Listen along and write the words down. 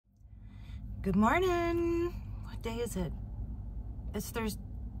Good morning. What day is it? It's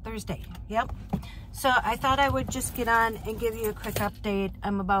Thursday. Yep. So I thought I would just get on and give you a quick update.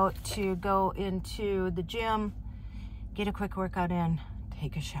 I'm about to go into the gym, get a quick workout in,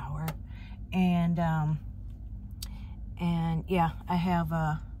 take a shower, and yeah, I have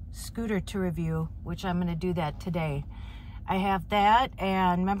a scooter to review, which I'm going to do that today. I have that,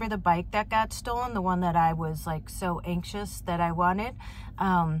 and remember the bike that got stolen, the one that I was like so anxious that I wanted?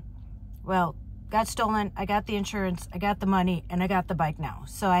 Well, got stolen, I got the insurance, I got the money, and I got the bike now.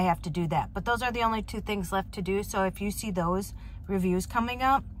 So I have to do that. But those are the only two things left to do. So if you see those reviews coming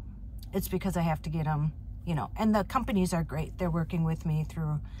up, it's because I have to get them, you know. And the companies are great. They're working with me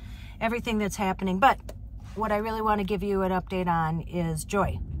through everything that's happening. But what I really want to give you an update on is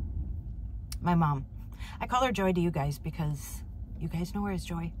Joy, my mom. I call her Joy to you guys because you guys know her as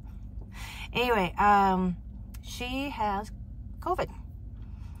Joy. Anyway, she has COVID.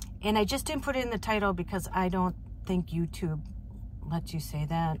 And I just didn't put it in the title because I don't think YouTube lets you say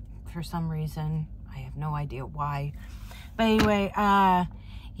that for some reason. I have no idea why. But anyway,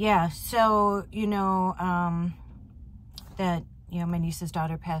 yeah, so, you know, that, you know, my niece's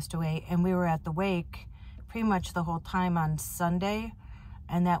daughter passed away, and we were at the wake pretty much the whole time on Sunday,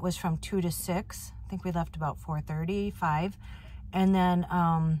 and that was from 2 to 6. I think we left about 4:30, 5. And then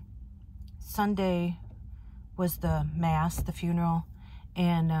Sunday was the mass, the funeral.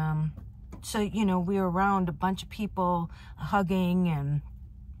 And so, you know, we were around a bunch of people hugging and,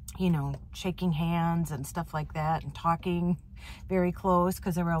 you know, shaking hands and stuff like that, and talking very close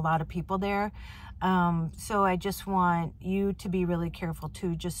because there were a lot of people there. So I just want you to be really careful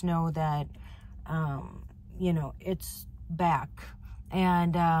too. Just know that, you know, it's back.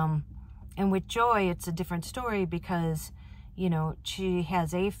 And with Joy, it's a different story because, you know, she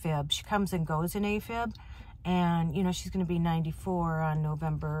has AFib. She comes and goes in AFib. And, you know, she's going to be 94 on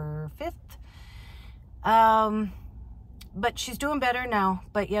November 5th. But she's doing better now.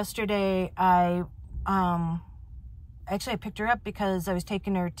 But yesterday, I picked her up because I was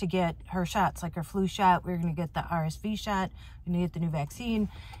taking her to get her shots, like her flu shot. We were going to get the RSV shot. We're going to get the new vaccine.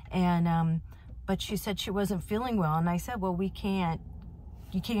 And, but she said she wasn't feeling well. And I said, well, you can't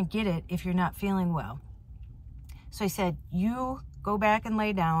get it if you're not feeling well. So I said, you go back and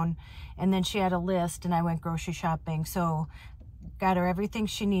lay down. And then she had a list, and I went grocery shopping. So got her everything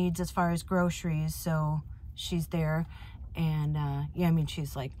she needs as far as groceries. So she's there. And yeah, I mean,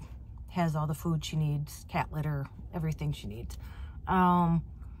 she's like, has all the food she needs, cat litter, everything she needs.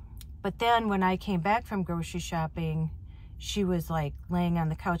 But then when I came back from grocery shopping, she was like laying on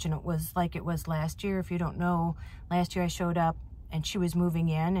the couch, and it was like it was last year. If you don't know, last year I showed up and she was moving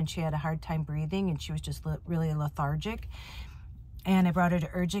in, and she had a hard time breathing, and she was just really lethargic. And I brought her to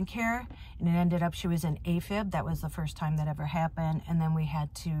urgent care, and it ended up she was in AFib. That was the first time that ever happened. And then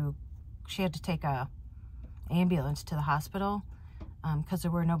she had to take a ambulance to the hospital because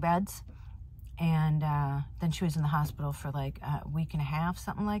there were no beds. And then she was in the hospital for like a week and a half,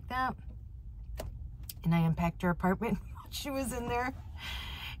 something like that. And I unpacked her apartment while she was in there.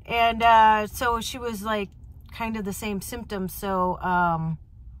 And so she was like kind of the same symptoms.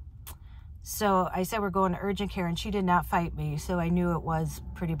 So I said, we're going to urgent care, and she did not fight me. So I knew it was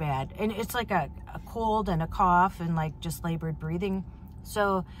pretty bad. And it's like a cold and a cough and like just labored breathing.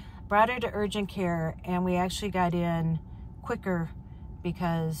 So brought her to urgent care, and we actually got in quicker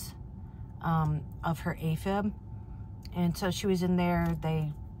because of her AFib. And so she was in there.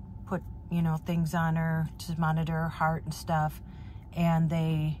 They put, you know, things on her to monitor her heart and stuff. And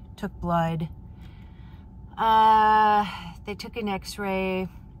they took blood. They took an x-ray.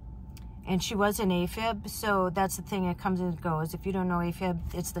 And she was in AFib, so that's the thing, it comes and goes. If you don't know AFib,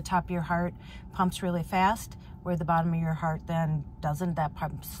 it's the top of your heart pumps really fast, where the bottom of your heart then doesn't, that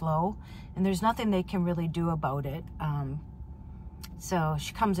pumps slow. And there's nothing they can really do about it. So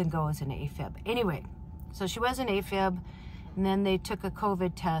she comes and goes in AFib. Anyway, so she was in AFib, and then they took a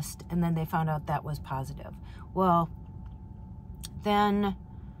COVID test, and then they found out that was positive. Well, then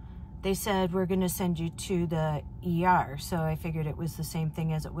they said, we're going to send you to the ER. So I figured it was the same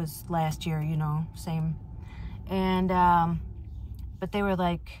thing as it was last year, you know, same. And, but they were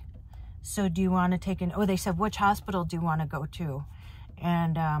like, so do you want to take they said, which hospital do you want to go to?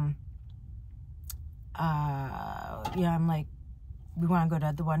 And, yeah, I'm like, we want to go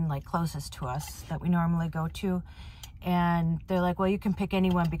to the one like closest to us that we normally go to. And they're like, well, you can pick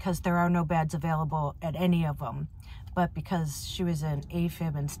anyone because there are no beds available at any of them. But because she was in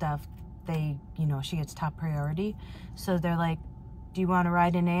AFib and stuff, you know, she gets top priority. So they're like, do you want to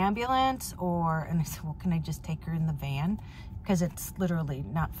ride in an ambulance? And I said, well, can I just take her in the van? Because it's literally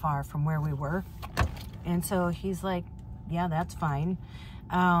not far from where we were. And so he's like, yeah, that's fine.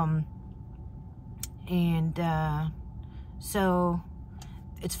 And so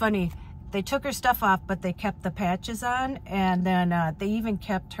it's funny, they took her stuff off, but they kept the patches on, and then they even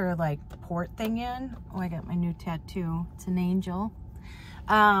kept her like port thing in. Oh, I got my new tattoo. It's an angel.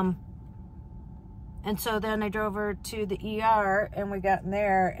 And so then I drove her to the ER, and we got in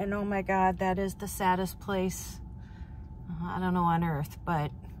there, and oh my God, that is the saddest place, I don't know, on earth,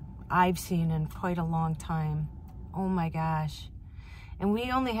 but I've seen in quite a long time. Oh my gosh. And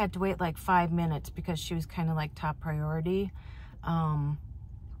we only had to wait like 5 minutes because she was kind of like top priority.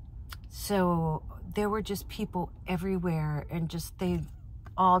 So there were just people everywhere, and just, they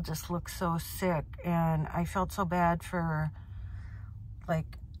all just looked so sick. And I felt so bad for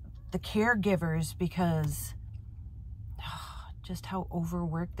like the caregivers, because just how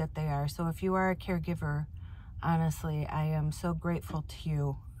overworked that they are. So if you are a caregiver, honestly, I am so grateful to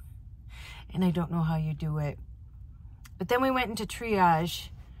you. And I don't know how you do it. But then we went into triage,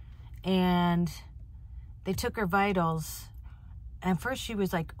 and they took her vitals. And first she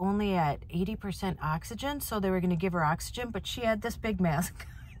was like only at 80% oxygen, so they were going to give her oxygen, but she had this big mask.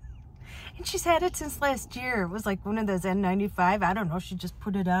 And she's had it since last year. It was like one of those N95. I don't know. She just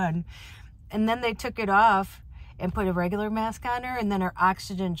put it on. And then they took it off and put a regular mask on her, and then her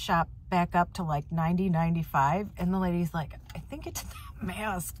oxygen shot back up to like 90, 95. And the lady's like, I think it's that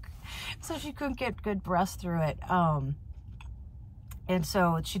mask. So she couldn't get good breath through it. And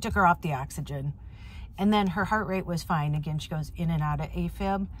so she took her off the oxygen. And then her heart rate was fine. Again, she goes in and out of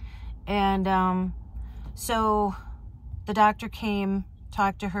AFib. And so the doctor came,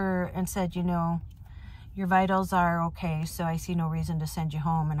 talked to her, and said, you know, your vitals are okay, so I see no reason to send you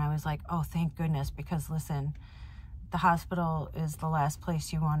home. And I was like, oh, thank goodness, because listen, the hospital is the last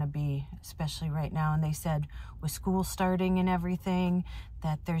place you want to be, especially right now. And they said with school starting and everything,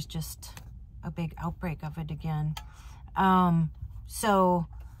 that there's just a big outbreak of it again.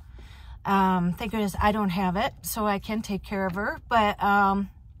 Thank goodness I don't have it, so I can take care of her. But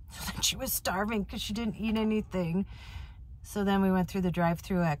she was starving because she didn't eat anything. So then we went through the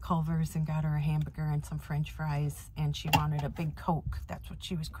drive-thru at Culver's and got her a hamburger and some French fries, and she wanted a big Coke. That's what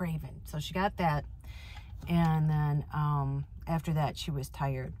she was craving. So she got that. And then after that, she was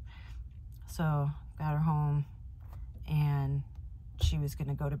tired. So got her home, and she was going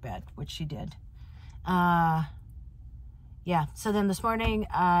to go to bed, which she did. Yeah, so then this morning,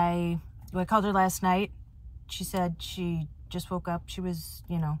 I called her last night. She said she just woke up. She was,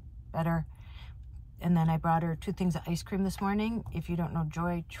 you know, better. And then I brought her 2 things of ice cream this morning. If you don't know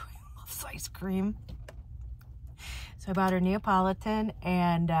Joy loves ice cream. So I bought her Neapolitan,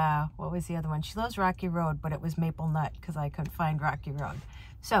 and what was the other one? She loves Rocky Road, but it was Maple Nut because I couldn't find Rocky Road.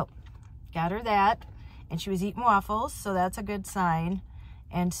 So got her that, and she was eating waffles, so that's a good sign.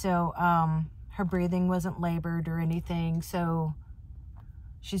 And so her breathing wasn't labored or anything, so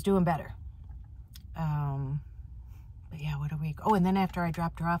she's doing better. But yeah, what a week. Oh, and then after I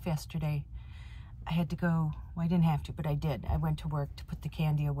dropped her off yesterday, I had to go, well, I didn't have to, but I did. I went to work to put the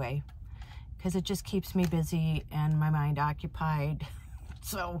candy away because it just keeps me busy and my mind occupied.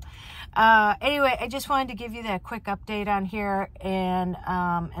 So anyway, I just wanted to give you that quick update on here, and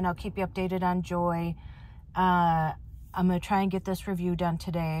I'll keep you updated on Joy. I'm going to try and get this review done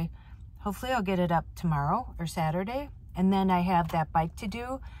today. Hopefully I'll get it up tomorrow or Saturday, and then I have that bike to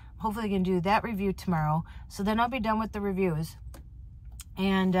do. Hopefully I can do that review tomorrow. So then I'll be done with the reviews,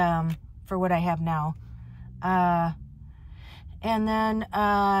 and for what I have now. And then,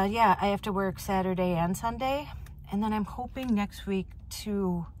 yeah, I have to work Saturday and Sunday. And then I'm hoping next week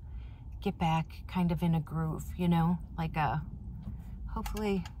to get back kind of in a groove, you know, like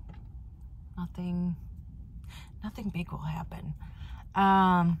hopefully nothing big will happen.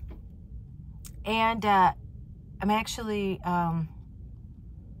 And I'm actually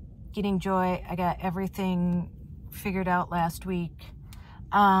getting Joy. I got everything figured out last week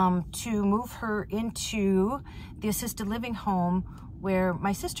to move her into the assisted living home where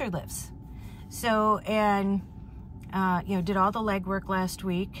my sister lives. So, and you know, did all the legwork last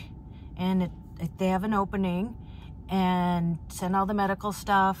week, and they have an opening, and sent all the medical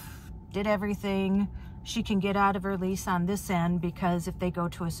stuff, did everything. She can get out of her lease on this end, because if they go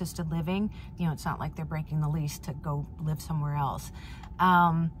to assisted living, you know, it's not like they're breaking the lease to go live somewhere else.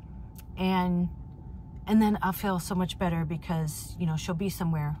 And then I'll feel so much better because, you know, she'll be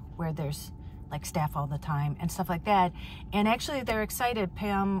somewhere where there's like staff all the time and stuff like that. And actually they're excited.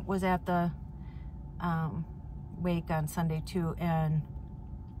 Pam was at the wake on Sunday too, and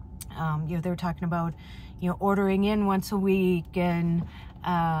you know, they were talking about, you know, ordering in once a week, and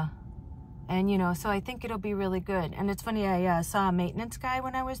you know, so I think it'll be really good. And it's funny, I saw a maintenance guy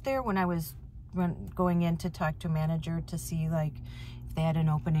when I was there, when I was going in to talk to a manager to see like they had an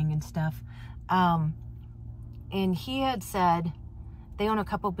opening and stuff. And he had said, they own a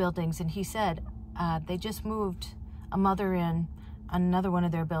couple buildings, and he said they just moved a mother in another one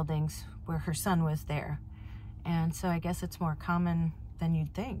of their buildings where her son was there. And so I guess it's more common than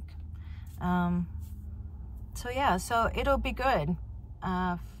you'd think. So yeah, so it'll be good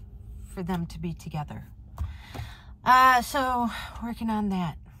for them to be together. So working on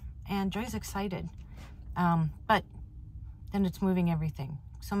that, and Joy's excited, but then it's moving everything.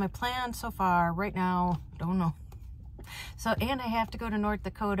 So my plan so far right now, don't know. So, and I have to go to North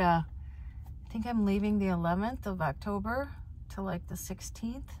Dakota. I think I'm leaving the 11th of October to like the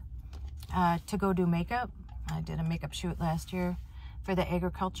 16th to go do makeup. I did a makeup shoot last year for the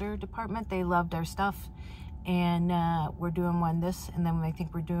agriculture department. They loved our stuff, and we're doing one this, and then I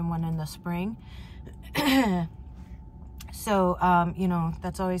think we're doing one in the spring. So, you know,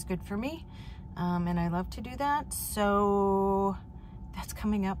 that's always good for me, and I love to do that. So that's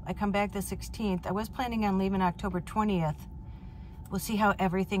coming up. I come back the 16th. I was planning on leaving October 20th. We'll see how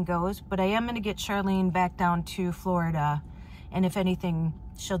everything goes, but I am going to get Charlene back down to Florida, and if anything,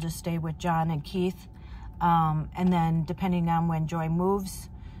 she'll just stay with John and Keith. And then depending on when Joy moves,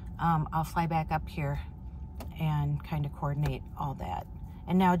 I'll fly back up here and kind of coordinate all that.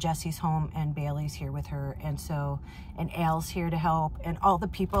 And now Jesse's home and Bailey's here with her, and so, and Al's here to help, and all the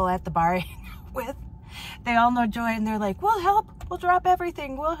people at the bar I hang out with, they all know Joy, and they're like, we'll help, we'll drop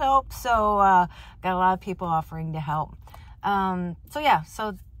everything, we'll help. So got a lot of people offering to help. So yeah,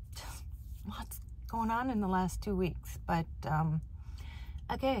 so lots going on in the last 2 weeks, but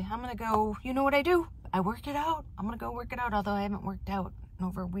okay, I'm gonna go, you know what I do, I work it out. I'm gonna go work it out, although I haven't worked out in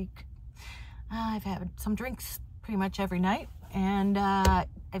over a week. I've had some drinks pretty much every night, and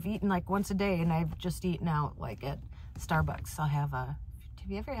I've eaten like once a day, and I've just eaten out like at Starbucks. I'll have have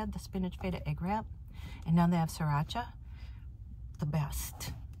you ever had the spinach feta egg wrap? And now they have sriracha, the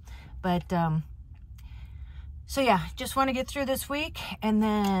best. But so yeah, just want to get through this week, and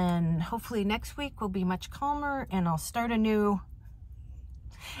then hopefully next week will be much calmer, and I'll start anew.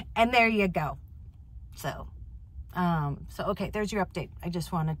 And there you go. So okay, there's your update. I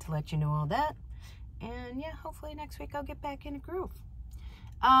just wanted to let you know all that. And yeah, hopefully next week I'll get back in a groove.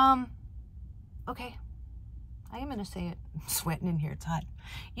 Okay. I am going to say it. I'm sweating in here. It's hot.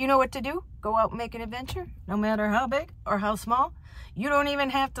 You know what to do. Go out and make an adventure, no matter how big or how small. You don't even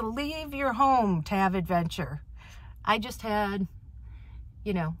have to leave your home to have adventure. I just had,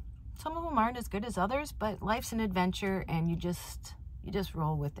 you know, some of them aren't as good as others, but life's an adventure, and you just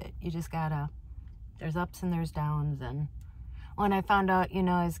roll with it. You just gotta, there's ups and there's downs. And when I found out, you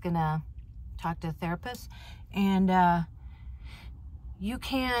know, I was gonna talk to a therapist, and you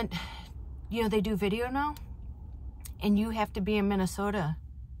can't, you know, they do video now, and you have to be in Minnesota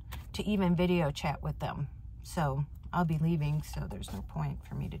to even video chat with them. So I'll be leaving, so there's no point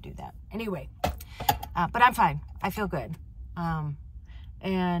for me to do that. Anyway, but I'm fine. I feel good.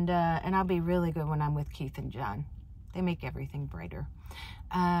 And I'll be really good when I'm with Keith and John. They make everything brighter.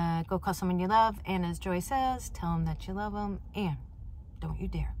 Go call someone you love, and as Joy says, tell them that you love them, and don't you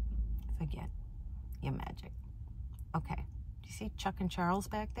dare forget your magic. Okay. Do you see Chuck and Charles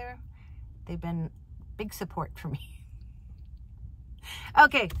back there? They've been big support for me.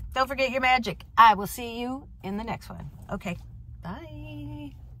 Okay, don't forget your magic. I will see you in the next one. Okay,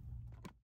 bye.